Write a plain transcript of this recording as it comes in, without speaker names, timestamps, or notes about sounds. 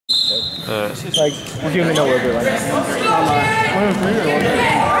Like, we're doing no order like that.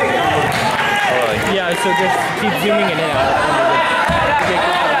 Yeah, so just keep zooming in and out.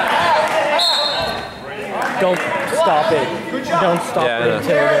 Don't stop it. Don't stop it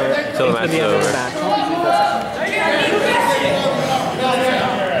until the match is over.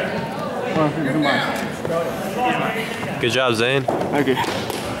 Good job, Zane. Okay.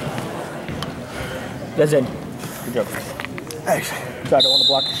 Yeah, Zane. Good job. Thanks. So I don't want to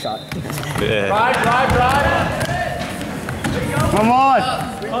block the shot. Yeah. Drive. Come on.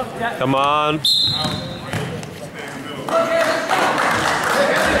 Come on.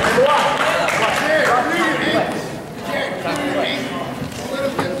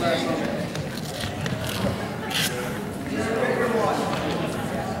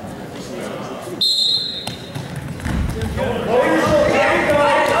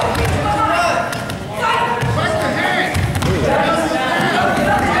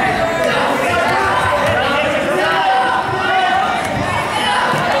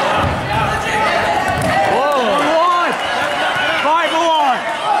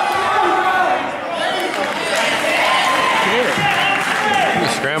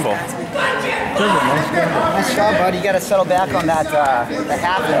 Scramble. Nice job, bud. You got to settle back on that the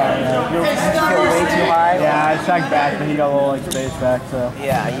half there. You feel way too high. Yeah, I sagged back, but he got a little like space back, so.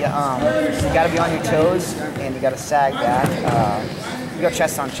 Yeah, you got to be on your toes, and you got to sag back. You go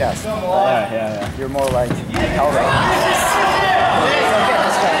chest on chest. Yeah. You're more like hell right.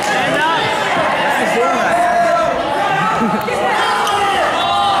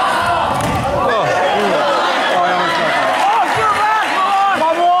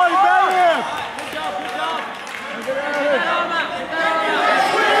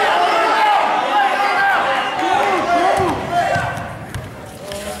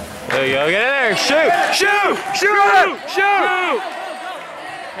 There you go, get in there, shoot!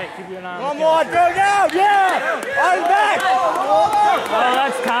 Hey, keep your eye on Come on, go down, yeah! On back! Oh,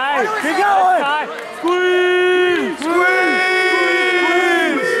 that's tight. Keep going! Squeeze!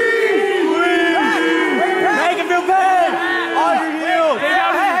 Make him feel bad! On your heels!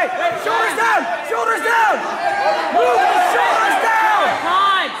 Hey, shoulders down! Move the shoulders down!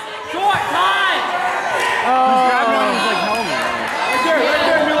 Short time! He's grabbing on his like helmet. Right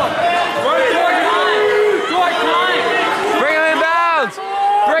there, Milad. Short time! Bring him in bounds!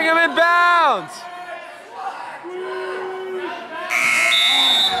 Bring him in bounds!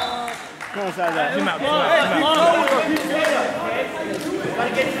 Go inside that. Zoom out.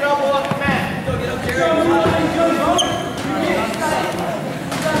 Gotta get your elbow off the mat.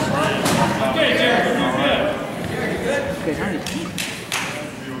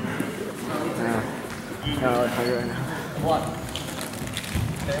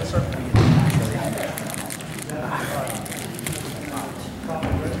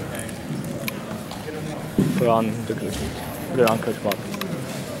 Put it on Coach Bob.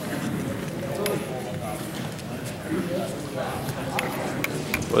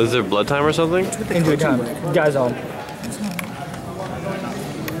 What is there, blood time or something? Injury time. Guys on.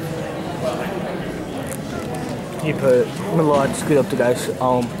 You put Milad, screwed up the guys.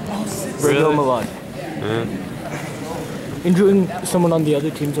 Really? Milad. Injuring someone on the other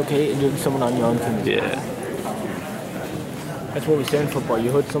team's okay. Injuring someone on your own team is okay. Yeah. That's what we say in football.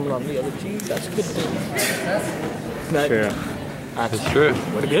 You hurt someone on the other team. That's a good thing. That's true.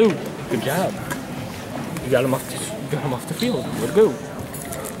 Way to go. Good job. You got him off the field. Way to go.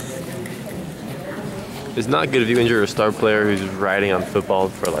 It's not good if you injure a star player who's riding on football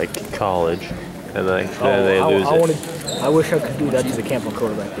for like college, and then they lose I wish I could do that to the Campo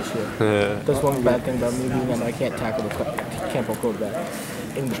quarterback this year. Yeah. That's one bad thing about me being that I can't tackle the Campo quarterback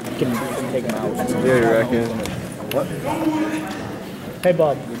and take him out. Yeah, you reckon? What? Hey,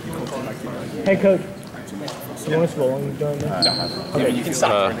 Bob. Hey, Coach. You want us rolling during this? No. Okay, you can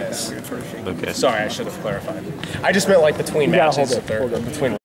stop during this. Okay. Sorry, I should have clarified. I just meant like between matches. Hold it. Between